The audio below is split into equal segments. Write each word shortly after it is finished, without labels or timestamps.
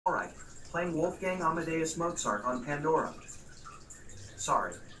Alright, playing Wolfgang Amadeus Mozart on Pandora.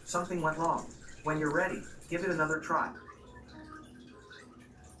 Sorry, something went wrong. When you're ready, give it another try.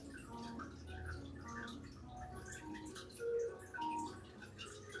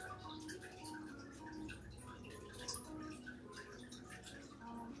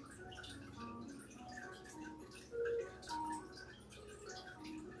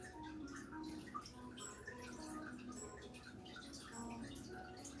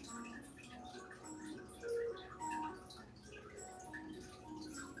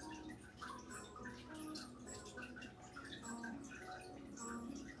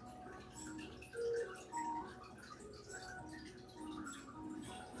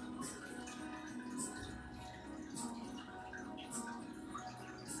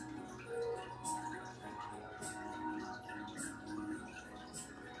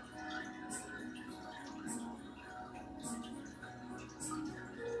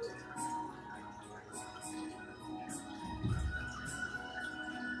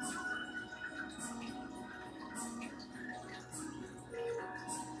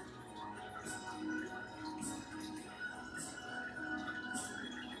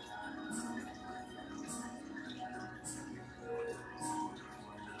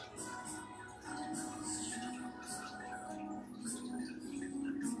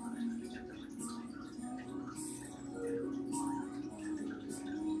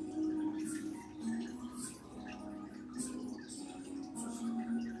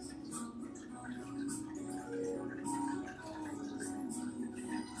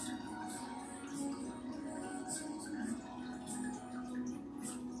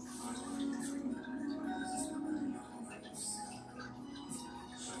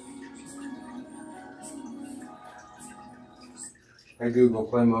 Hey Google,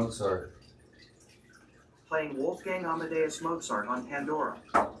 play Mozart. Playing Wolfgang Amadeus Mozart on Pandora.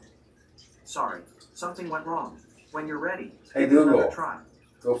 Sorry, something went wrong. When you're ready, Hey give it another Google, try.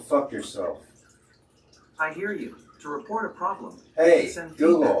 go fuck yourself. I hear you. To report a problem, Hey send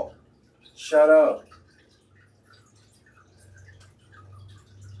Google, shut up.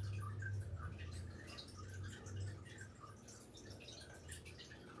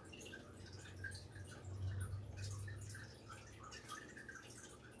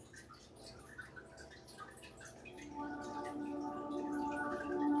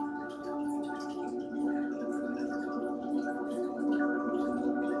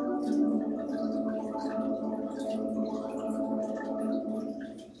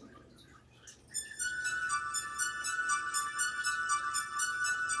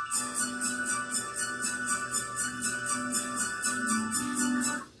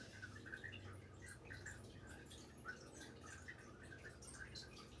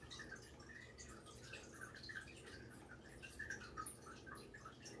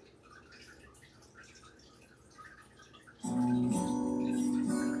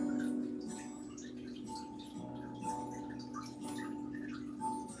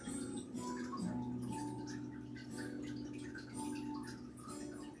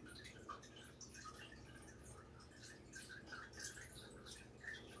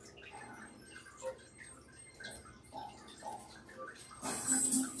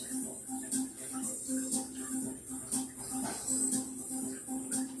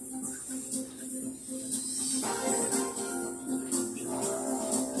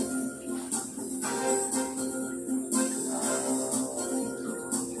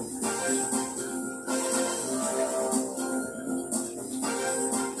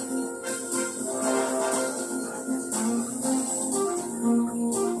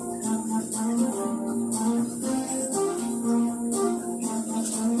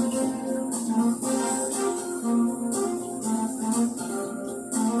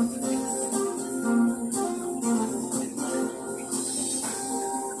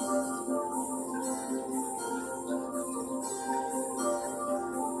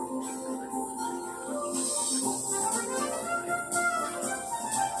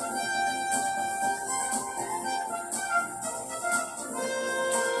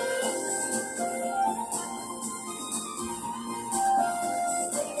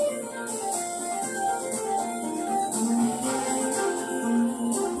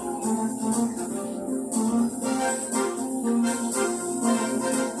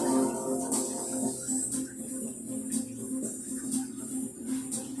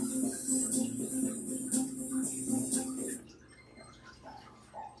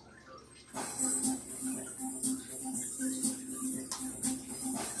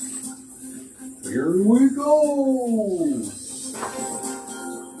 Here we go!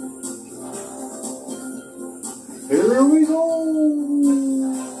 Here we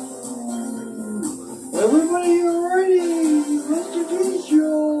go!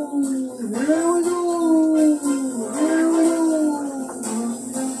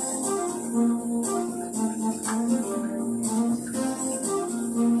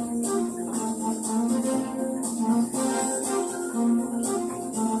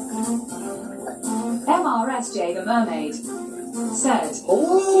 MRSJ the mermaid said,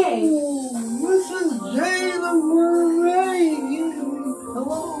 Hello, Yay. Mr.G the mermaid.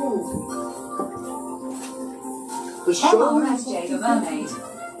 Hello. The show MRSJ the mermaid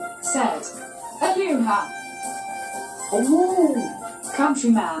said, Aloha. Hello.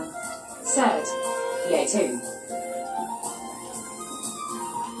 Countryman said, Yay too.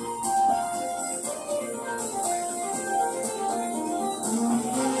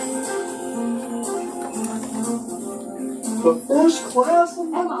 The first class of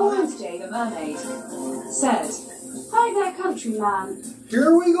the boat. MRSJ the mermaid said, Hi there, countryman.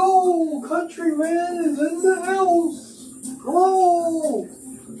 Here we go. Countryman is in the house. Hello.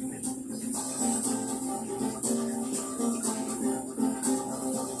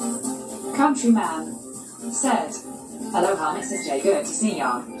 Countryman said, Aloha, Mrs. J, good to see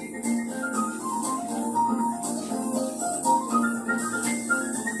ya.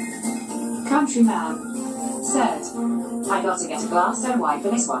 Countryman said, I got to get a glass of wine for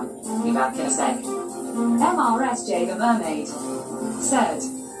this one. You back in a sec. MRSJ the mermaid said,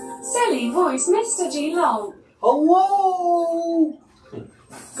 Silly voice, Mr. G, lol. Hello.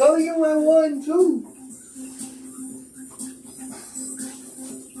 Gotta get my wine too.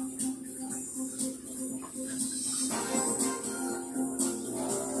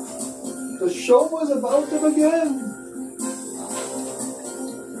 The show was about to begin.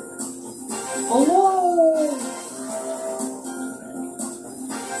 Hello!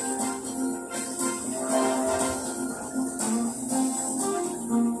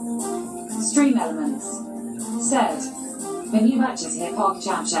 Stream Elements said, the new match is here, Pog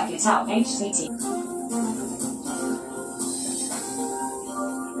Jam, check it out, HTT.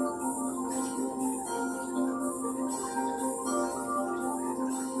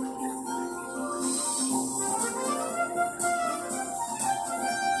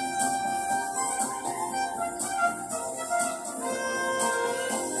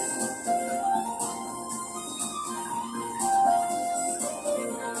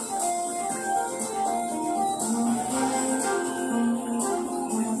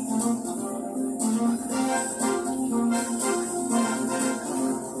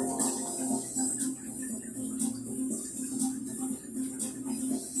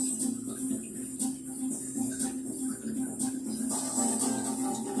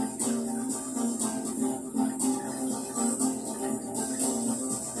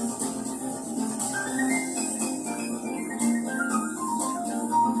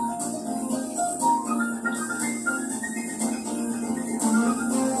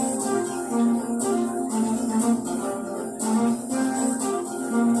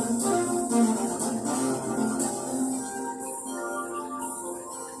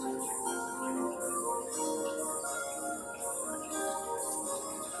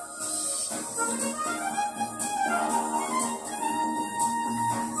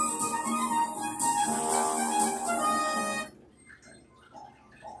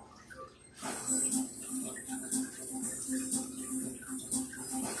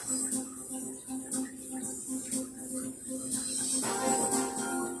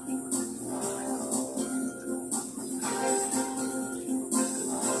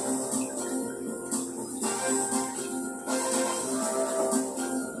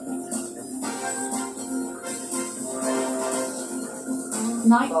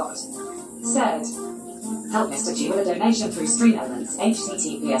 Nightbot said, help Mr. G with a donation through Stream Elements,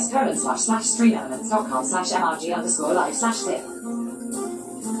 https://streamelements.com/mrg_live/tip.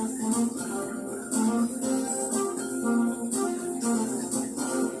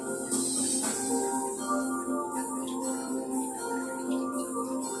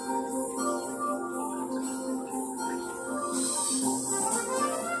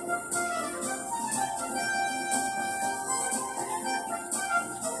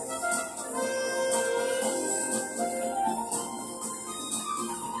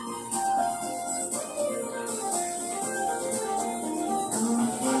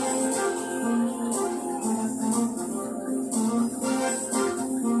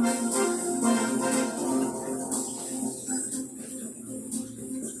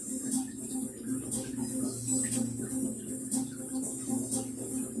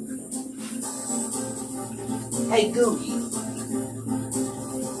 Hey Googie,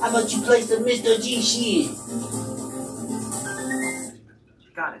 how about you play some Mr.G shit?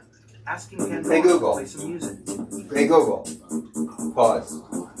 Got it. Asking Pandora Hey, Google. to play some music. Hey Google. Pause.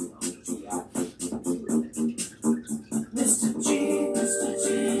 Mr. G, Mr. G,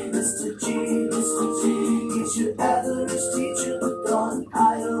 Mr. G, Mr. G, he's your average teacher on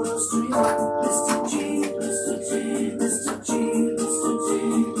Iowa Street. Mr. G, Mr. G, Mr. G, Mr. G,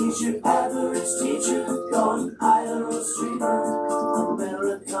 he's your average teacher on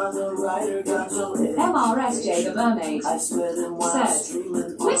Mermaid I spread him while said,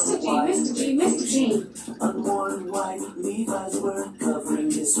 streaming Mr. G, Mr. G, Mr. G. Unworn white Levi's were covering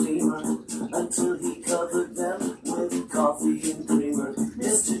his steamer until he covered them with coffee and creamer.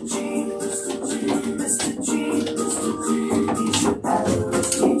 Mr. G, Mr. G, Mr. G, Mr. G. He's your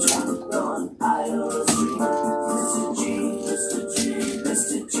adolescent teacher on Iowa Streamer. Mr. G, Mr. G,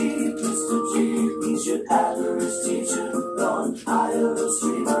 Mr. G, Mr. G. He's your adolescent teacher on Iowa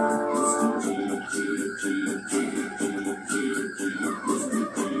Streamer. Mr. G,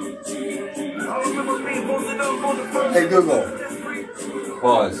 Hey Google,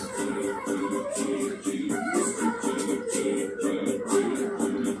 pause.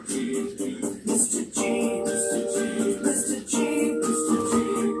 Mr. G, Mr. G, Mr. G, Mr. G.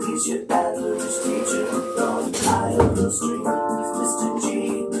 He's your average teacher on Iowa Street. Mr.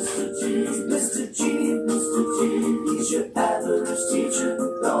 G, Mr. G, Mr. G, Mr. G. He's your average teacher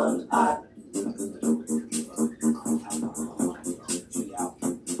on Iowa.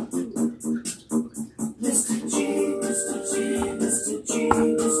 Mr. G, Mr. G, Mr. G,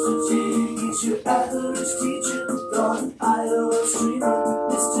 Mr. G. He's your average teacher on Iowa Street.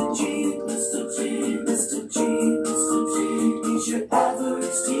 Mr. G, Mr. G, Mr. G, Mr. G. He's your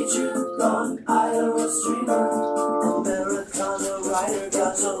average teacher on Iowa Street. Americana writer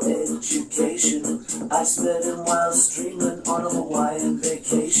got no education. I spent him while streaming on a Hawaiian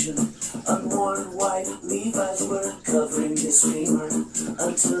vacation. Unworn white Levi's were covering his femur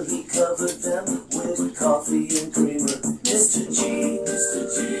until he covered them with coffee and creamer. Mr. G, Mr.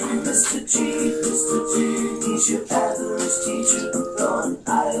 G, Mr. G, Mr. G. He's your average teacher on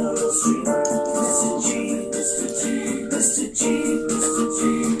Iowa Streamer. Mr. G, Mr. G, Mr. G, Mr. G.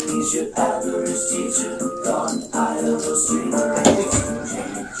 He's your average teacher on Iowa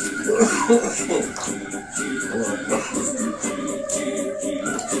Streamer.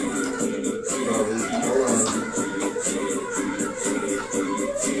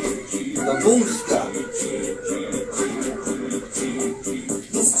 The boomska.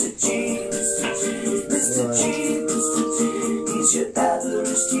 Mr. G, Mr. G, Mr. G, Mr. G. He's your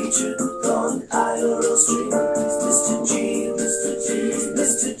average teacher on Iowa Streamer. Mr. G, Mr. G,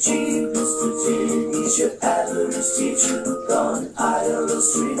 Mr. G, Mr. G. He's your average teacher on Iowa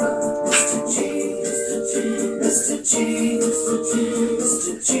Streamer. Mr. G, Mr. G, Mr. G, Mr. G,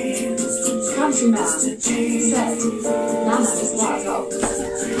 Mr. G, Mr. G. Countryman Mr. G said, Nana is wild dog.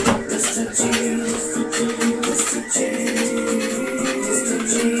 Mr. G, Mr. G, Mr. G, Mr.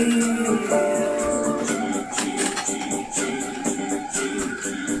 G.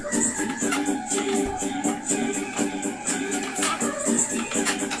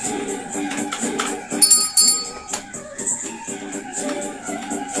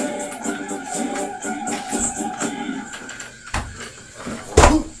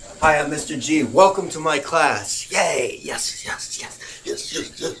 Hi, I'm Mr. G. Welcome to my class. Yay! Yes, yes, yes, yes,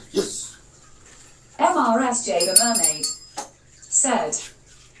 yes, yes, yes. MRSJ the Mermaid said,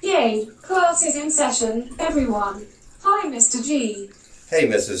 Yay, class is in session, everyone. Hi, Mr. G. Hey,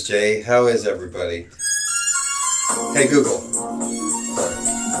 Mrs. J. How is everybody? Hey, Google.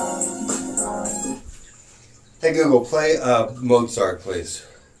 Hey, Google, play Mozart, please.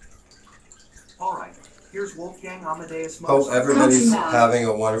 All right. Here's Wolfgang Amadeus Hope Mozart. everybody's Countryman. having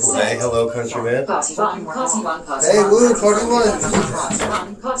a wonderful day. Hello, countryman. Party one, party one, party Hey, one. woo, party one. Party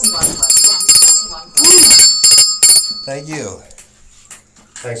one, party one, party one. Thank you.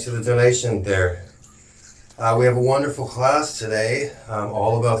 Thanks for the donation there. We have a wonderful class today,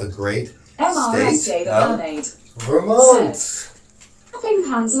 all about the great MRSJ state the of Mermaid Vermont. Clapping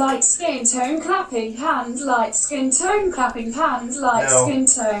hands like skin tone, clapping hands like skin tone, clapping hands like Now- skin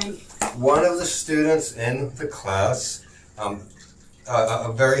tone. One of the students in the class,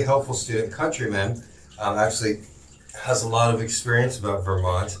 a very helpful student, countryman, actually has a lot of experience about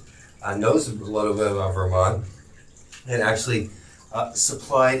Vermont, knows a little bit about Vermont, and actually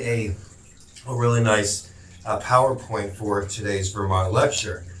supplied a really nice PowerPoint for today's Vermont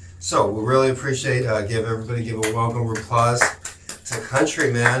lecture. So we really appreciate, give a welcome applause to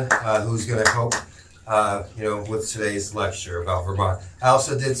Countryman, who's going to help with today's lecture about Vermont. I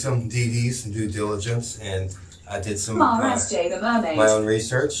also did some DD, some due diligence, and I did some MRSJ the Mermaid my own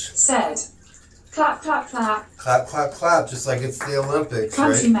research. said, clap, clap, clap. Clap, clap, clap, just like it's the Olympics,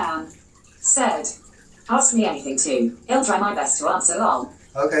 right? Countryman said, ask me anything too. I'll try my best to answer long.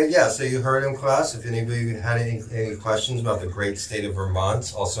 Okay, yeah, so you heard in class. If anybody had any questions about the great state of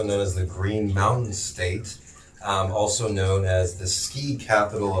Vermont, also known as the Green Mountain State, also known as the ski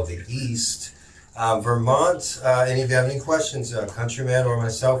capital of the East, Vermont, any of you have any questions, Countryman or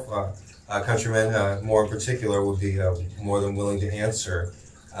myself, Countryman more in particular, would be more than willing to answer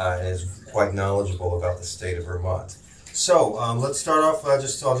and is quite knowledgeable about the state of Vermont. So let's start off, I'll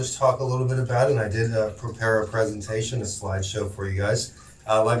just talk a little bit about it. And I did prepare a presentation, a slideshow for you guys.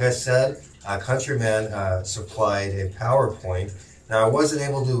 Like I said, Countryman supplied a PowerPoint. Now I wasn't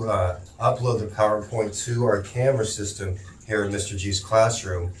able to upload the PowerPoint to our camera system here in Mr. G's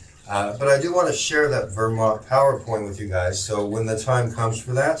classroom, but I do want to share that Vermont PowerPoint with you guys. So when the time comes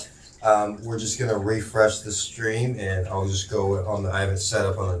for that, we're just going to refresh the stream, and I'll just go on I have it set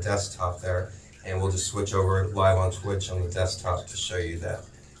up on the desktop there, and we'll just switch over live on Twitch on the desktop to show you that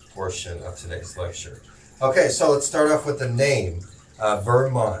portion of today's lecture. Okay, so let's start off with the name,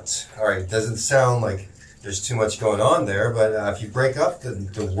 Vermont. All right, doesn't sound like there's too much going on there, but if you break up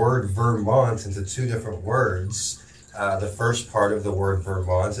the word Vermont into two different words, the first part of the word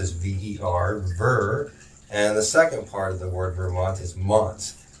Vermont is V-E-R, ver, and the second part of the word Vermont is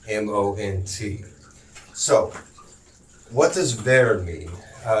mont, M-O-N-T. So, what does ver mean?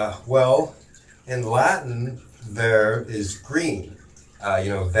 Well, in Latin, ver is green.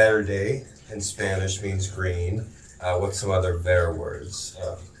 Verde in Spanish means green. What's some other ver words?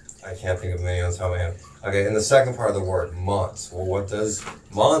 I can't think of many on the top of my head. Okay, and the second part of the word, mont. Well, what does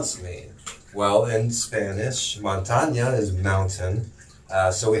mont mean? Well, in Spanish, montaña is mountain.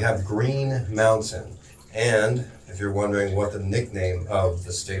 So we have green mountain. And if you're wondering what the nickname of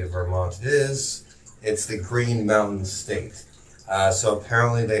the state of Vermont is, it's the Green Mountain State. So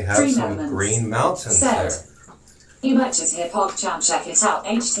apparently they have some green mountains there. New merchant here, PogChamp, check it out,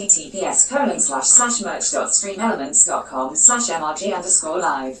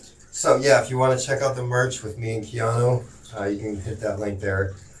 https://merch.streamelements.com/mrg_live. So yeah, if you want to check out the merch with me and Keanu, you can hit that link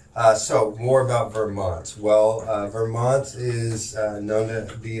there. So more about Vermont. Well, Vermont is known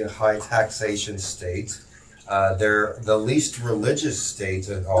to be a high taxation state. They're the least religious state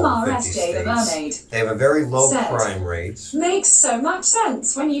in all 50 states. They have a very low crime rate. Makes so much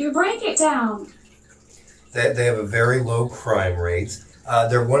sense when you break it down. They have a very low crime rate.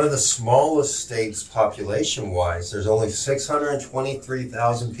 They're one of the smallest states population-wise. There's only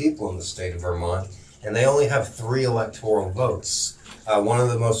 623,000 people in the state of Vermont, and they only have 3 electoral votes. One of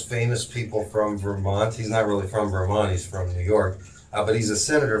the most famous people from Vermont, he's not really from Vermont, he's from New York, but he's a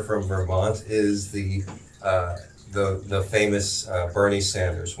senator from Vermont, is the famous Bernie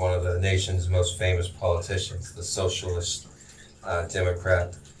Sanders, one of the nation's most famous politicians, the socialist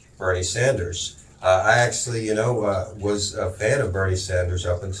Democrat Bernie Sanders. I actually, was a fan of Bernie Sanders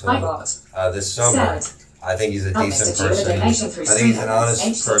up until this summer. I think he's a decent person. I think he's an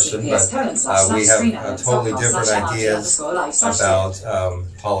honest person, but we have totally different ideas about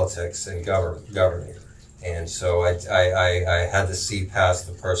politics and governing. And so I had to see past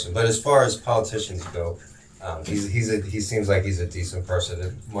the person. But as far as politicians go, he seems like he's a decent person,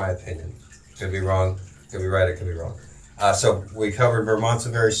 in my opinion. Could be wrong, could be right, it could be wrong. So we covered Vermont's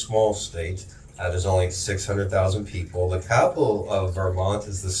a very small state. There's only 600,000 people. The capital of Vermont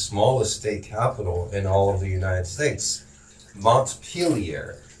is the smallest state capital in all of the United States.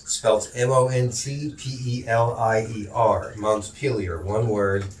 Montpelier, spelled M-O-N-T-P-E-L-I-E-R. Montpelier, one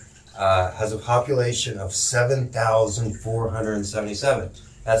word, has a population of 7,477.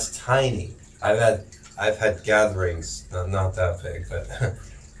 That's tiny. I've had gatherings, not that big, but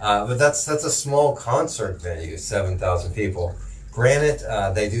but that's a small concert venue, 7,000 people. Granted,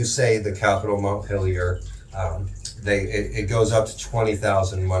 they do say the capital, Montpelier, it goes up to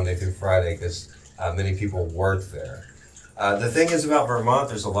 20,000 Monday through Friday because many people work there. The thing is about Vermont,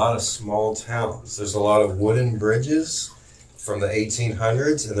 there's a lot of small towns. There's a lot of wooden bridges from the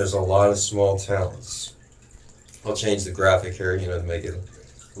 1800s, and there's a lot of small towns. I'll change the graphic here, to make it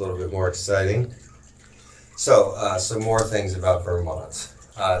a little bit more exciting. So, some more things about Vermont.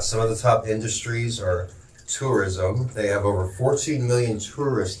 Some of the top industries are tourism. They have over 14 million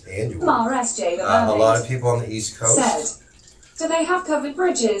tourists annually. A lot of people on the East Coast. Do they have covered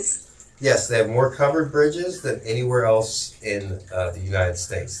bridges? Yes, they have more covered bridges than anywhere else in the United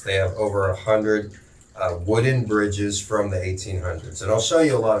States. They have over 100 wooden bridges from the 1800s. And I'll show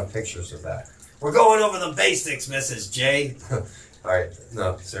you a lot of pictures of that. We're going over the basics, Mrs. J. All right.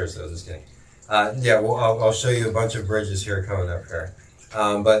 No, seriously, I was just kidding. Well, I'll show you a bunch of bridges here coming up here.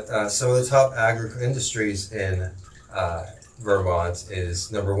 But some of the top industries in Vermont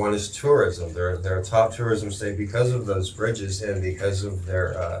is, number one is tourism. They're a top tourism state because of those bridges and because of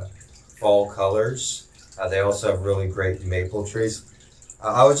their fall colors. They also have really great maple trees.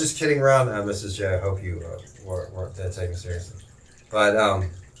 I was just kidding around, Mrs. J. I hope you weren't taking me seriously. But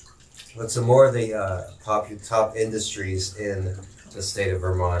some more of the top industries in the state of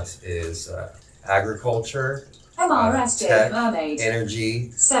Vermont is agriculture, tech,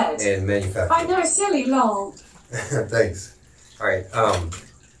 energy, and manufacturing. I know, silly lol. Thanks. All right.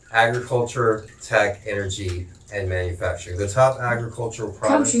 agriculture, tech, energy, and manufacturing. The top agricultural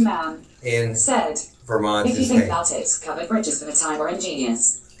product Countryman in said, Vermont if you is think hay. about it, covered bridges for the time were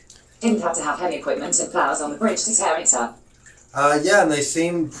ingenious. Didn't have to have heavy equipment and plows on the bridge to tear it up. Yeah, and they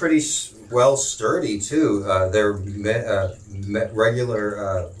seem pretty well sturdy too. They're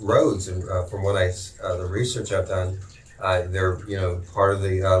regular roads, and from what the research I've done, they're part of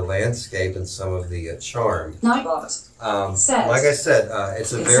the landscape and some of the charm. Nightbot said, Like I said,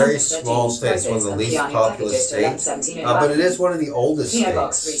 it's a very small state. It's one of the least populous states, but it is one of the oldest PO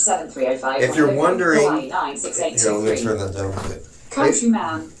Box states. 37305. If you're wondering, Hawaii 96823. let me turn that down a bit.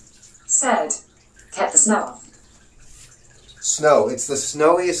 Countryman said, kept the snow off. Snow. It's the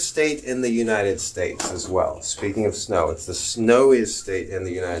snowiest state in the United States as well. Speaking of snow, it's the snowiest state in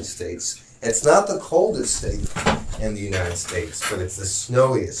the United States. It's not the coldest state in the United States, but it's the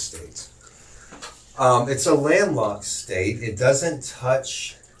snowiest state. It's a landlocked state. It doesn't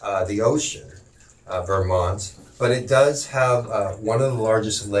touch the ocean, Vermont, but it does have one of the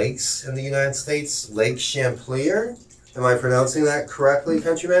largest lakes in the United States, Lake Champlain. Am I pronouncing that correctly,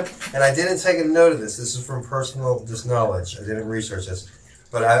 countryman? And I didn't take a note of this. This is from personal knowledge. I didn't research this.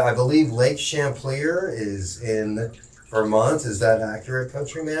 But I believe Lake Champlain is in Vermont. Is that accurate,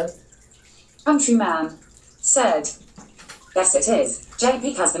 countryman? Countryman said, yes it is. Jay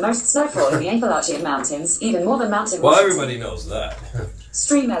Peak has the most snowfall in the Appalachian Mountains, even more than Mountain Well, Washington. everybody knows that.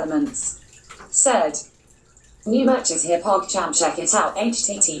 Stream Elements said, new merch is here, PogChamp, check it out,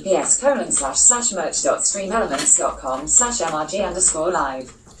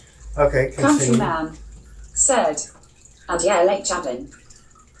 https://merch.streamelements.com/mrg_live. Okay, continue. Countryman said, and yeah, Lake Champlain.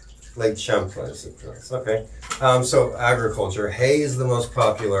 Lake Champlain is the place. Okay. So agriculture. Hay is the most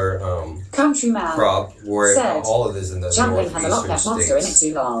popular Countryman crop, where said, all of it is in the Champlain has a lot less northeastern monster in it states.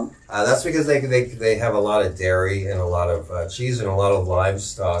 too long. That's because they have a lot of dairy and a lot of cheese and a lot of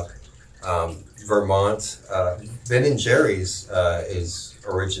livestock. Vermont, Ben & Jerry's is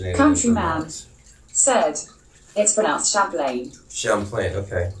originated in Countryman Vermont. said, it's pronounced Champlain. Champlain,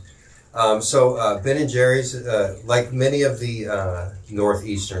 okay. So Ben & Jerry's, like many of the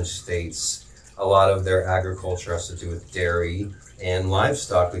northeastern states, a lot of their agriculture has to do with dairy and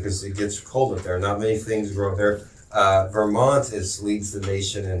livestock because it gets cold up there. Not many things grow up there. Vermont leads the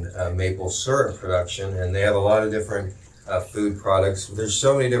nation in maple syrup production, and they have a lot of different food products. There's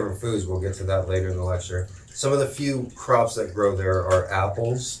so many different foods. We'll get to that later in the lecture. Some of the few crops that grow there are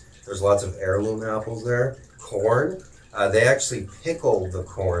apples. There's lots of heirloom apples there. Corn. They actually pickle the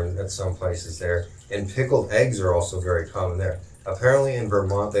corn at some places there. And pickled eggs are also very common there. Apparently in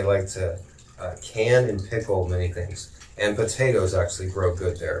Vermont, they like to can and pickle many things. And potatoes actually grow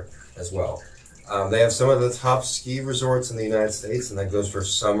good there as well. They have some of the top ski resorts in the United States, and that goes for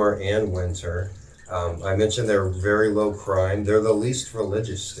summer and winter. I mentioned they're very low crime. They're the least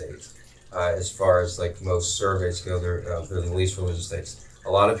religious state. As far as like most surveys go, they're the least religious states.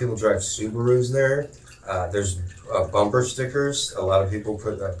 A lot of people drive Subarus there. There's bumper stickers. A lot of people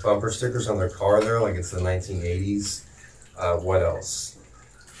put bumper stickers on their car there, like it's the 1980s. What else?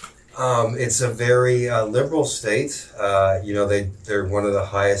 It's a very liberal state. They're one of the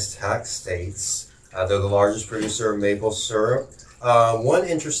highest tax states. They're the largest producer of maple syrup. One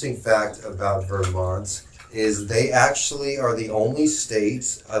interesting fact about Vermont is they actually are the only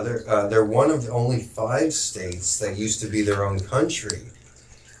state, they're one of the only 5 states that used to be their own country.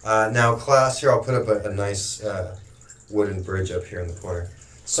 Now, class, here I'll put up a nice wooden bridge up here in the corner.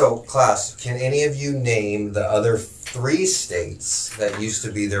 So, class, can any of you name the other 3 states that used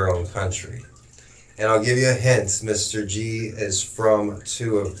to be their own country? And I'll give you a hint. Mr. G is from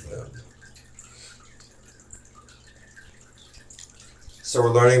 2 of them. So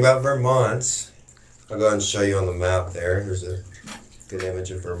we're learning about Vermont. I'll go ahead and show you on the map there. Here's a good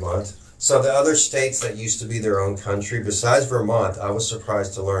image of Vermont. So the other states that used to be their own country, besides Vermont, I was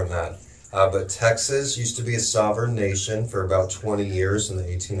surprised to learn that. But Texas used to be a sovereign nation for about 20 years in the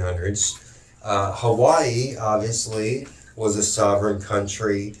 1800s. Hawaii, obviously, was a sovereign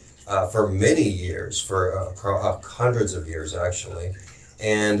country for many years, for hundreds of years, actually.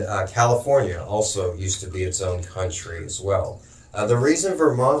 And California also used to be its own country as well. The reason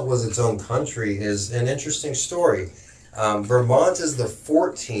Vermont was its own country is an interesting story. Vermont is the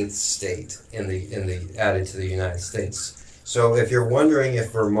 14th state added to the United States. So if you're wondering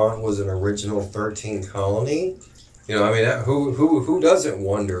if Vermont was an original 13 colony, who doesn't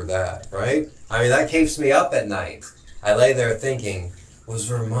wonder that, right? I mean, that keeps me up at night. I lay there thinking, was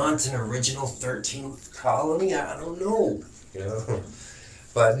Vermont an original 13th colony? I don't know,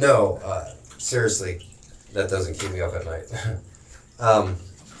 But no, seriously, that doesn't keep me up at night.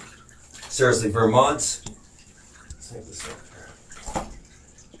 Seriously, Vermont. Let's take this up here.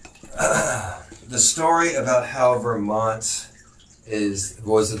 the story about how Vermont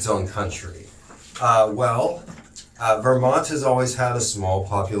was its own country. Vermont has always had a small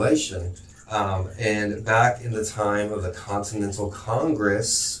population. And back in the time of the Continental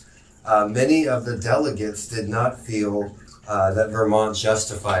Congress, many of the delegates did not feel that Vermont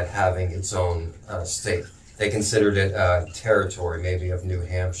justified having its own state. They considered it territory, maybe of New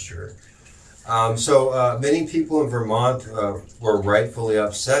Hampshire. So many people in Vermont were rightfully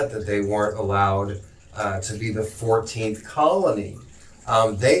upset that they weren't allowed to be the 14th colony.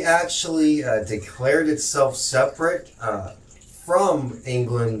 They actually declared itself separate from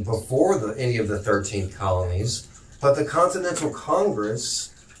England before any of the 13 colonies, but the Continental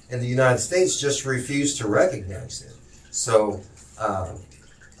Congress in the United States just refused to recognize it. So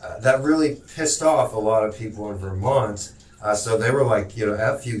that really pissed off a lot of people in Vermont. So they were like, you know,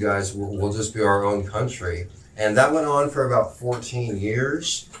 F you guys, we'll just be our own country. And that went on for about 14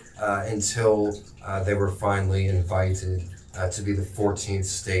 years until they were finally invited to be the 14th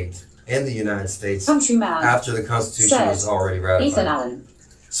state in the United States after the Constitution was already ratified. Ethan Allen.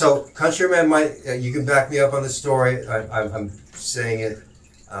 So, Countryman, you can back me up on this story. I'm saying it,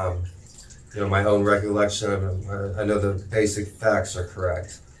 you know, my own recollection of it. I know the basic facts are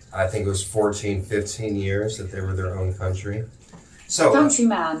correct. I think it was 14, 15 years that they were their own country. So,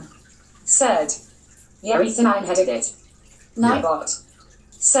 Countryman said, yeah, Ethan Allen headed it. Nightbot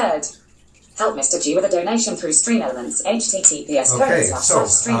said, help Mr. G with a donation through Stream Elements,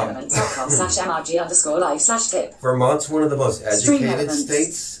 https://streamelements.com/mrg_live/tip. Vermont's one of the most educated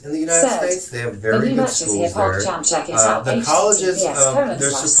states in the United States. They have very good schools there. The colleges,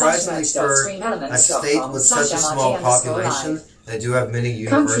 they're surprisingly for a state with such a small population, they do have many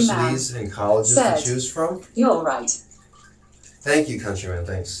universities and colleges to choose from. You're right. Thank you, Countryman,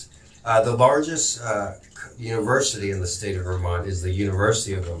 thanks. The largest university in the state of Vermont is the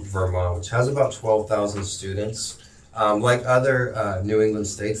University of Vermont, which has about 12,000 students. Like other New England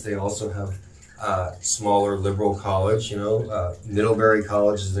states, they also have smaller liberal college, you know, Middlebury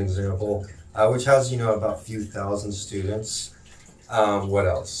College is an example, which has, you know, about a few thousand students. What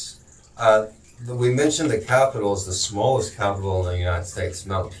else? We mentioned the capital is the smallest capital in the United States,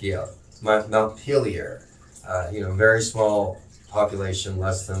 Montpelier. You know, very small population,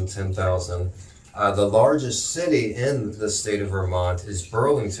 less than 10,000. The largest city in the state of Vermont is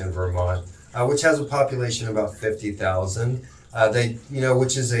Burlington, Vermont, which has a population of about 50,000.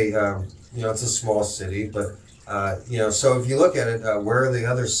 Which is it's a small city, but so if you look at it, where are the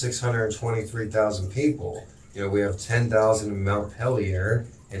other 623,000 people? You know, we have 10,000 in Montpelier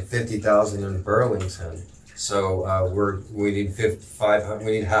and 50,000 in Burlington. So we need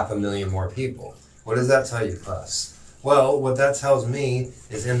 500,000 more people. What does that tell you, class? Well, what that tells me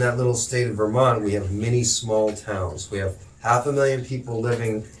is in that little state of Vermont, we have many small towns. We have 500,000 people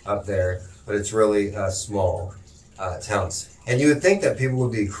living up there, but it's really small towns. And you would think that people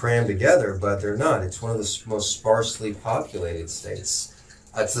would be crammed together, but they're not. It's one of the most sparsely populated states.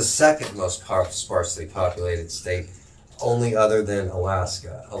 It's the second most sparsely populated state, only other than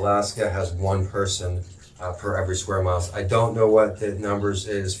Alaska. Alaska has 1 person per every square miles. I don't know what the numbers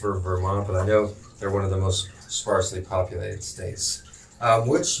is for Vermont, but I know they're one of the most sparsely populated states,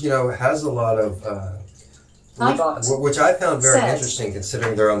 which, you know, has a lot of, which I found very interesting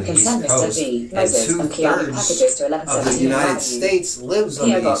considering they're on the East Coast, and 2/3 of the United States lives on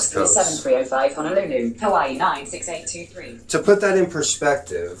the East Coast. 7305 Honolulu, Hawaii 96823. To put that in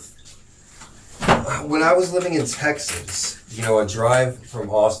perspective, when I was living in Texas, you know, a drive from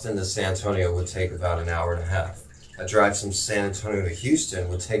Austin to San Antonio would take about an hour and a half. A drive from San Antonio to Houston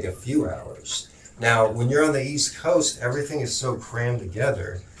would take a few hours. Now, when you're on the East Coast, everything is so crammed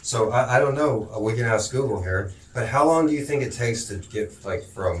together. So I don't know, we can ask Google here, but how long do you think it takes to get like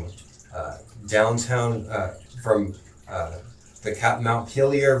from downtown, from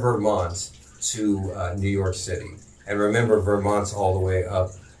Montpelier, Vermont to New York City? And remember, Vermont's all the way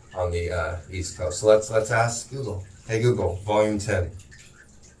up on the East Coast. So let's ask Google. Hey Google, volume 10.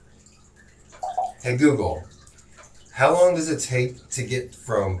 Hey Google, how long does it take to get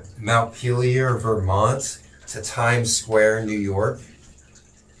from Montpelier, Vermont to Times Square, New York?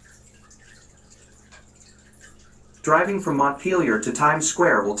 Driving from Montpelier to Times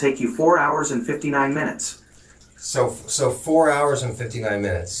Square will take you 4 hours and 59 minutes. So 4 hours and 59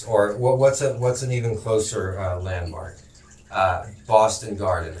 minutes. Or what's an even closer landmark? Boston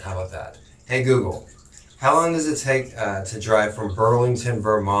Garden. How about that? Hey Google, how long does it take to drive from Burlington,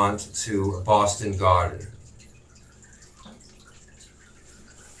 Vermont to Boston Garden?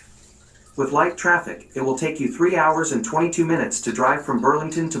 With light traffic, it will take you 3 hours and 22 minutes to drive from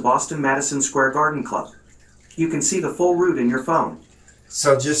Burlington to Boston Madison Square Garden Club. You can see the full route in your phone.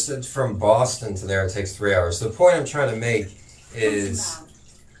 So just from Boston to there, it takes 3 hours. The point I'm trying to make is...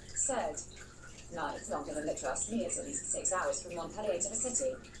 Said, no, it's longer than the trust me. It's at least 6 hours from Montpellier to the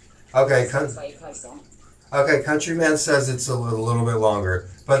city. Okay, It's way closer. okay, Countryman says it's a little bit longer.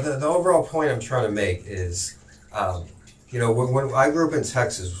 But the overall point I'm trying to make is, you know, when I grew up in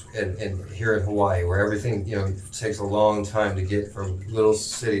Texas and here in Hawaii, where everything, you know, takes a long time to get from little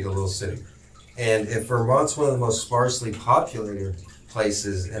city to little city. And if Vermont's one of the most sparsely populated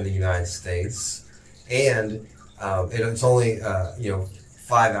places in the United States, and it's only, you know,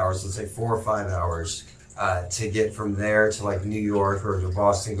 5 hours, let's say 4 or 5 hours, to get from there to like New York or the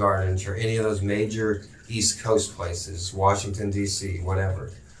Boston Gardens or any of those major East Coast places, Washington, D.C.,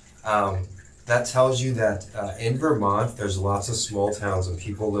 whatever. That tells you that in Vermont, there's lots of small towns and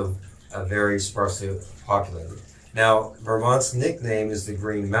people live very sparsely populated. Now, Vermont's nickname is the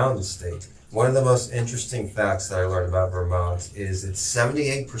Green Mountain State. One of the most interesting facts that I learned about Vermont is it's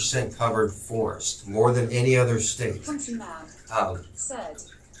 78% covered forest, more than any other state. Countryman said,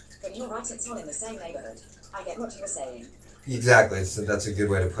 but you're right, it's all in the same neighborhood. I get what you were saying. Exactly, that's a good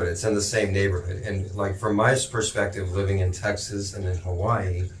way to put it. It's in the same neighborhood. And like from my perspective, living in Texas and in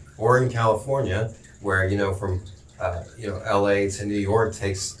Hawaii or in California, where, you know, from you know, LA to New York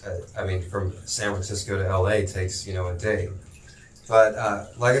takes, I mean, from San Francisco to LA takes, you know, a day. But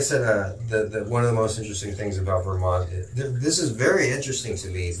like I said, one of the most interesting things about Vermont, this is very interesting to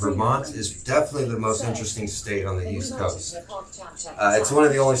me. Vermont is definitely the most interesting state on the East Coast. It's one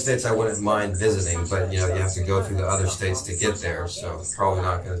of the only states I wouldn't mind visiting, but you know, you have to go through the other states to get there, so probably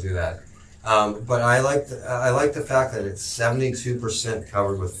not going to do that. But I like the fact that it's 72%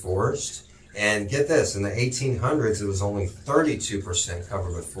 covered with forest. And get this, in the 1800s, it was only 32%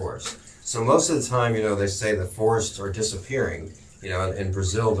 covered with forest. So most of the time, you know, they say the forests are disappearing. You know, in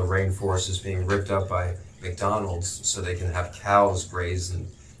Brazil, the rainforest is being ripped up by McDonald's so they can have cows graze and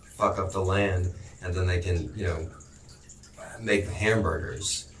fuck up the land, and then they can, you know, make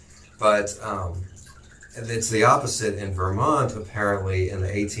hamburgers. But it's the opposite in Vermont. Apparently, in the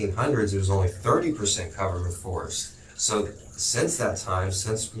 1800s, it was only 30% covered with forest. So since that time,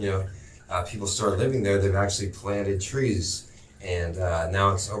 since, you know, people started living there, they've actually planted trees, and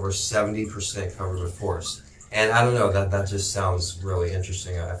now it's over 70% covered with forest. And I don't know, that just sounds really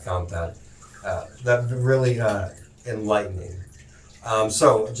interesting. I found that really enlightening.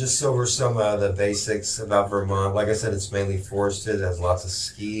 So just over some of the basics about Vermont. Like I said, it's mainly forested. It has lots of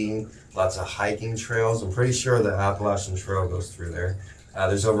skiing, lots of hiking trails. I'm pretty sure the Appalachian Trail goes through there.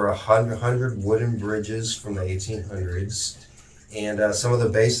 There's over 100 wooden bridges from the 1800s. And some of the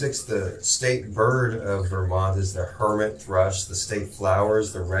basics, the state bird of Vermont is the hermit thrush. The state flower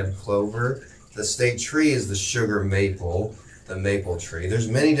is the red clover. The state tree is the sugar maple, the maple tree. There's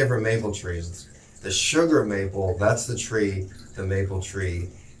many different maple trees. The sugar maple, that's the tree, the maple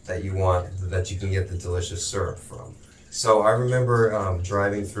tree that you want, that you can get the delicious syrup from. So I remember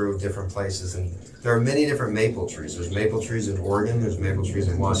driving through different places, and there are many different maple trees. There's maple trees in Oregon, there's maple trees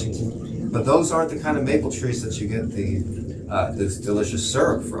in Washington, but those aren't the kind of maple trees that you get this delicious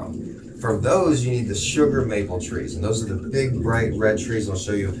syrup from. From those, you need the sugar maple trees, and those are the big, bright red trees. I'll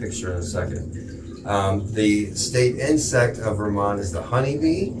show you a picture in a second. The state insect of Vermont is the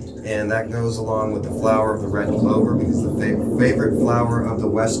honeybee, and that goes along with the flower of the red clover, because the favorite flower of the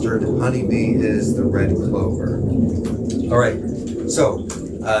western honeybee is the red clover. All right, so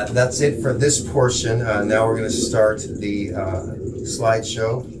that's it for this portion. Now we're going to start the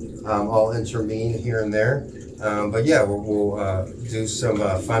slideshow. I'll intervene here and there. But yeah, we'll do some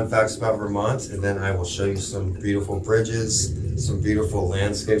fun facts about Vermont, and then I will show you some beautiful bridges, some beautiful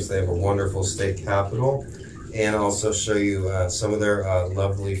landscapes. They have a wonderful state capital, and also show you some of their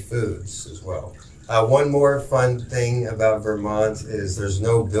lovely foods as well. One more fun thing about Vermont is there's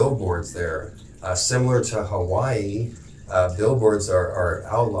no billboards there. Similar to Hawaii, billboards are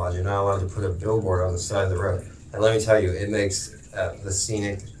outlawed. You're not allowed to put a billboard on the side of the road. And let me tell you, it makes the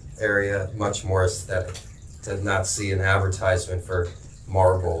scenic area much more aesthetic to not see an advertisement for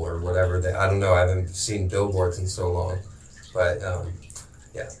marble or whatever. I don't know, I haven't seen billboards in so long. But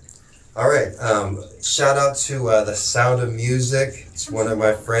yeah. All right, shout out to The Sound of Music. It's one of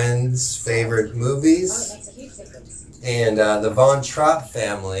my friend's favorite movies. And the Von Trapp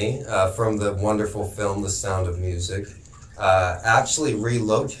family from the wonderful film The Sound of Music actually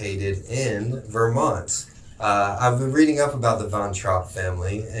relocated in Vermont. I've been reading up about the Von Trapp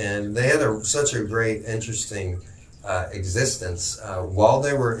family, and they had such a great, interesting existence. While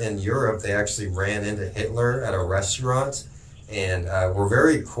they were in Europe, they actually ran into Hitler at a restaurant, and were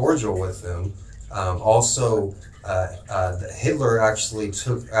very cordial with him. Also, Hitler actually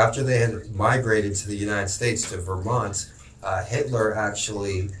took, after they had migrated to the United States, to Vermont, Hitler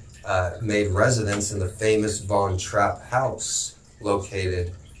actually made residence in the famous Von Trapp house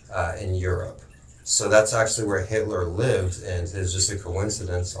located in Europe. So that's actually where Hitler lived, and it's just a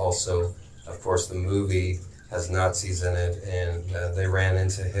coincidence. Also, of course, the movie has Nazis in it, and they ran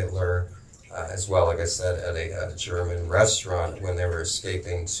into Hitler as well, like I said, at a German restaurant when they were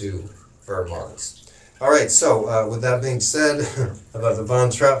escaping to Vermont. All right, so with that being said, about the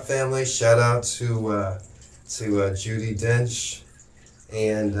Von Trapp family, shout out to Judi Dench,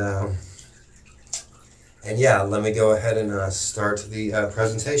 and yeah, let me go ahead and start the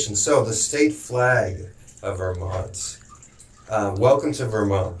presentation. So, the state flag of Vermont. Welcome to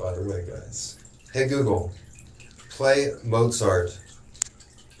Vermont, by the way, guys. Hey Google, play Mozart.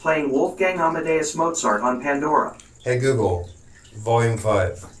 Playing Wolfgang Amadeus Mozart on Pandora. Hey Google, Volume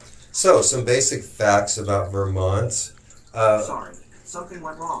 5. So, some basic facts about Vermont. Sorry, something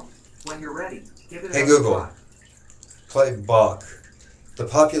went wrong. When you're ready, give it Hey another Google, try. play Bach. The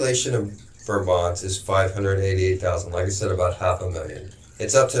population of Vermont is 588,000. Like I said, about 500,000.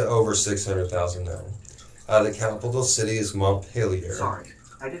 It's up to over 600,000 now. The capital city is Montpelier. Sorry,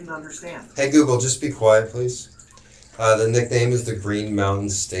 I didn't understand. Hey Google, just be quiet, please. The nickname is the Green Mountain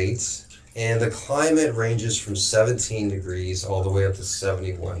State, and the climate ranges from 17 degrees all the way up to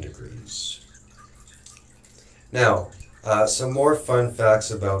 71 degrees. Now, some more fun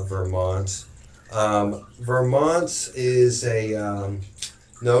facts about Vermont. Vermont is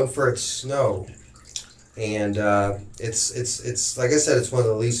known for its snow, and it's like I said, it's one of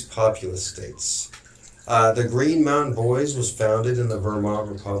the least populous states. The Green Mountain Boys was founded in the Vermont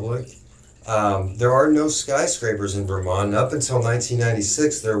Republic. There are no skyscrapers in Vermont, and up until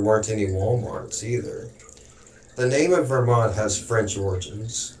 1996 there weren't any Walmarts either. The name of Vermont has French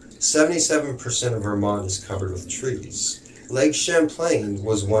origins. 77% of Vermont is covered with trees. Lake Champlain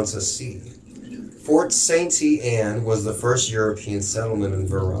was once a sea. Fort St. Anne was the first European settlement in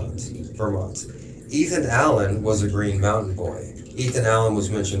Vermont. Ethan Allen was a Green Mountain Boy. Ethan Allen was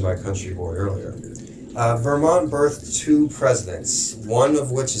mentioned by Country Boy earlier. Vermont birthed 2 presidents, one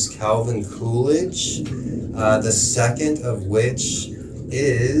of which is Calvin Coolidge, the second of which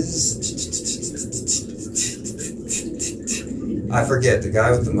is, I forget, the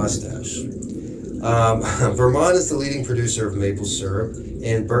guy with the mustache. Vermont is the leading producer of maple syrup,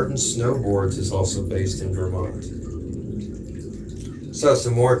 and Burton Snowboards is also based in Vermont. So,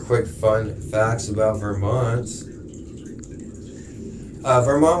 some more quick fun facts about Vermont.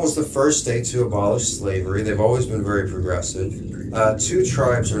 Vermont was the first state to abolish slavery. They've always been very progressive. 2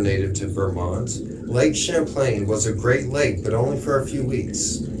 tribes are native to Vermont. Lake Champlain was a great lake, but only for a few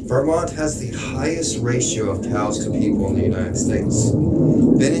weeks. Vermont has the highest ratio of cows to people in the United States.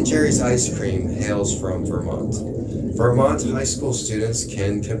 Ben & Jerry's ice cream hails from Vermont. Vermont high school students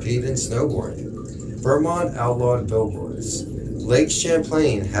can compete in snowboarding. Vermont outlawed billboards. Lake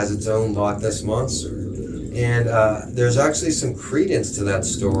Champlain has its own Loch Ness Monster. And there's actually some credence to that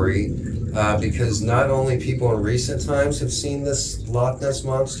story because not only people in recent times have seen this Loch Ness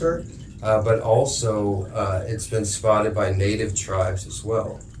Monster, but also it's been spotted by native tribes as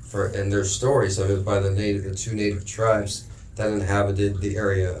well. And there's stories of it by the 2 native tribes that inhabited the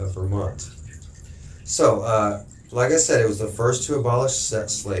area of Vermont. So, like I said, it was the first to abolish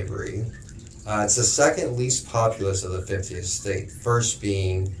slavery. It's the second least populous of the 50th state, first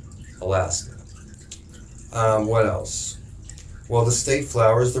being Alaska. What else? Well, the state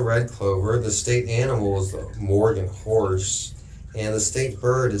flower is the red clover, the state animal is the Morgan horse, and the state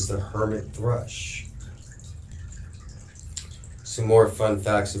bird is the hermit thrush. Some more fun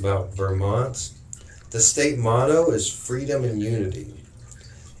facts about Vermont. The state motto is freedom and unity.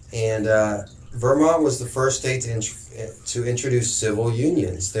 And Vermont was the first state to introduce civil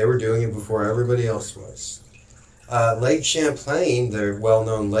unions. They were doing it before everybody else was. Lake Champlain, the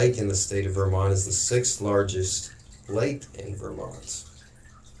well-known lake in the state of Vermont, is the 6th largest lake in Vermont.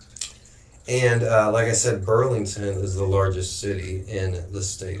 And like I said, Burlington is the largest city in the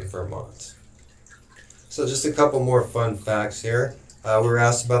state of Vermont. So just a couple more fun facts here. We were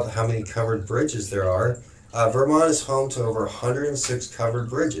asked about how many covered bridges there are. Vermont is home to over 106 covered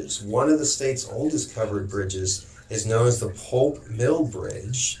bridges. One of the state's oldest covered bridges is known as the Pulp Mill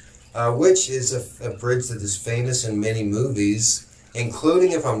Bridge, which is a bridge that is famous in many movies,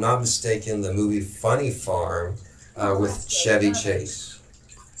 including, if I'm not mistaken, the movie Funny Farm with Chevy Chase.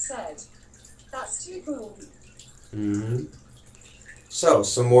 Said, that's too cool. So,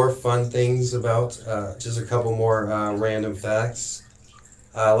 some more fun things about, just a couple more random facts.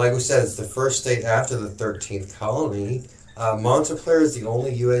 Like we said, it's the first state after the 13th colony. Montpelier is the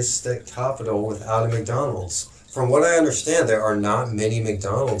only U.S. state capital without a McDonald's. From what I understand, there are not many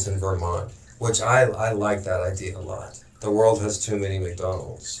McDonald's in Vermont, which I like that idea a lot. the world has too many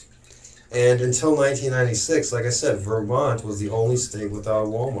McDonald's. And until 1996, like I said, Vermont was the only state without a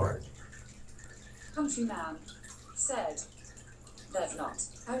Walmart. Countryman said, there's not.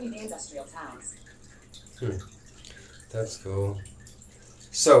 Only the industrial towns. That's cool.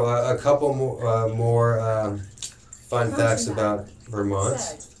 So, a couple more fun facts about Vermont.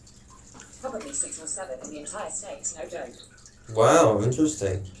 Said, probably 6 or 7 in the entire state, no joke. Wow,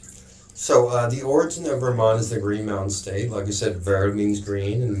 interesting. So, the origin of Vermont is the Green Mountain State. Like I said, Ver means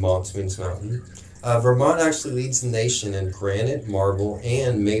green and Mont means mountain. Vermont actually leads the nation in granite, marble,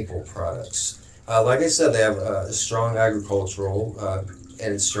 and maple products. Like I said, they have a strong agricultural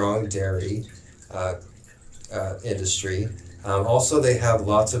and strong dairy industry. Also, they have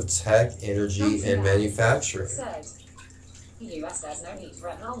lots of tech, energy, and manufacturing. Said, the US, there's no need for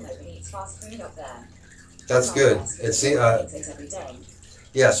ethanol, nobody eats fast food up there. That's good. It's every day.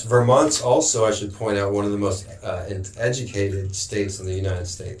 Yes, Vermont's also, I should point out, one of the most educated states in the United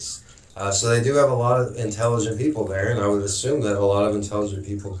States. So they do have a lot of intelligent people there, and I would assume that a lot of intelligent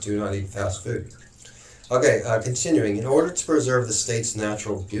people do not eat fast food. Okay, continuing. In order to preserve the state's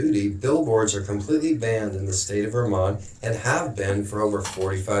natural beauty, billboards are completely banned in the state of Vermont and have been for over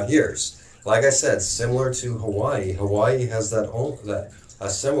 45 years. Like I said, similar to Hawaii, Hawaii has a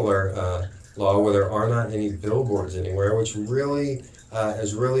similar law where there are not any billboards anywhere, which really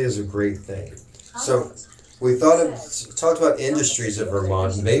is a great thing. So we talked about industries of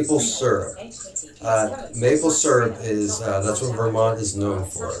Vermont. Maple syrup. Maple syrup is that's what Vermont is known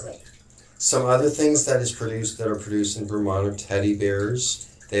for. Some other things that are produced in Vermont are teddy bears.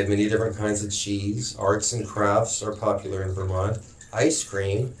 They have many different kinds of cheese. Arts and crafts are popular in Vermont. Ice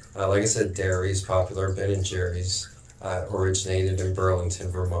cream, like I said, dairy is popular. Ben & Jerry's originated in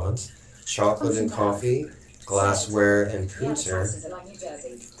Burlington, Vermont. Chocolate and coffee, glassware and pewter,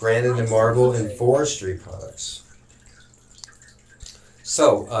 granite and marble, and forestry products.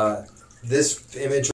 So, this image